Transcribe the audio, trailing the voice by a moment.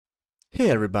Hey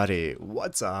everybody,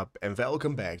 what's up and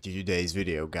welcome back to today's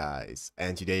video guys.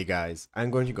 And today guys,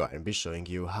 I'm going to go ahead and be showing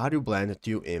you how to blend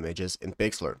two images in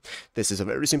Pixlr. This is a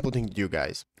very simple thing to do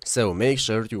guys. So make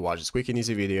sure to watch this quick and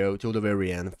easy video till the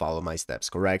very end, follow my steps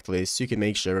correctly so you can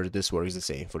make sure this works the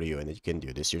same for you and that you can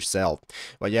do this yourself.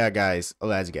 But yeah guys,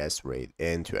 let's get straight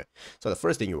into it. So the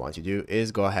first thing you want to do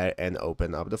is go ahead and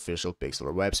open up the official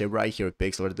Pixlr website right here at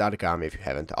pixlr.com if you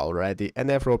haven't already,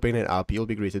 and after opening it up you'll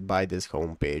be greeted by this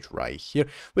home page right here,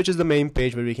 which is the main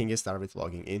page where we can get started with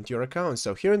logging into your account.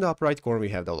 So here in the upper right corner we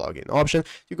have the login option.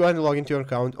 You go ahead and log into your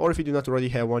account, or if you do not already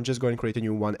have one, just go ahead and create a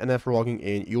new one, and after logging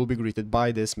in you'll be greeted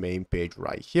by this main page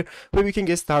right here where we can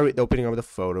get started with opening up the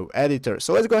photo editor.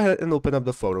 So let's go ahead and open up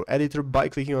the photo editor by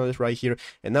clicking on it right here,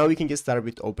 and now we can get started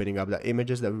with opening up the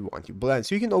images that we want to blend.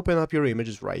 So you can open up your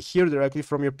images right here directly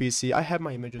from your PC. I have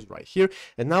my images right here,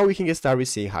 and now we can get started with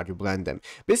seeing how to blend them.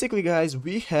 Basically guys,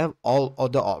 we have all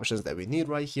of the options that we need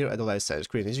right here at the left side of the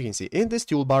screen. As you can see in this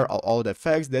toolbar are all the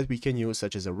effects that we can use,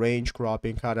 such as arrange,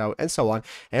 cropping, cutout, and so on,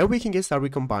 and we can get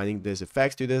started combining these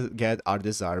effects to get our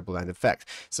desired blend effect.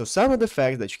 So some of the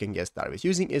effects that you can get started with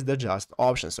using is the adjust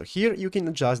option. So here you can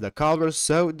adjust the colors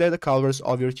so that the colors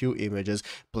of your two images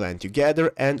blend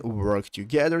together and work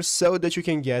together so that you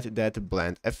can get that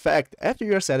blend effect. After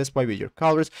you are satisfied with your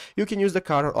colors, you can use the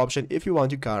color option if you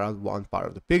want to cut out one part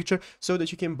of the picture so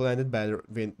that you can blend it better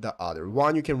with the other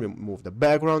one. You can remove the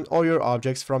background or your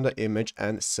objects from the image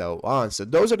and so on. So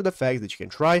those are the effects that you can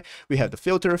try. We have the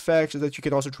filter effects that you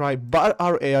can also try, but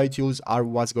our AI tools are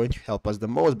what's going to help us the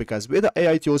most, because with the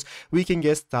AI tools we can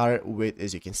get started with,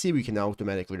 as you can see, we can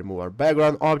automatically remove our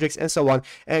background objects and so on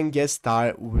and get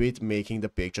started with making the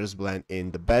pictures blend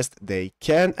in the best they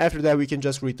can. After that we can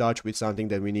just retouch with something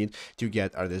that we need to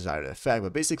get our desired effect.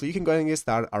 But basically you can go ahead and get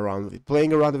started around with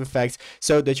playing around with effects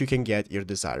so that you can get your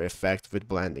desired effect with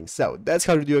blending. So that's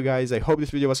how to do it guys. I hope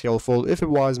this video was helpful. If it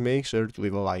was, make sure to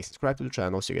leave a like, subscribe to the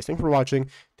channel. So you guys, thanks for watching,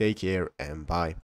 take care, and bye.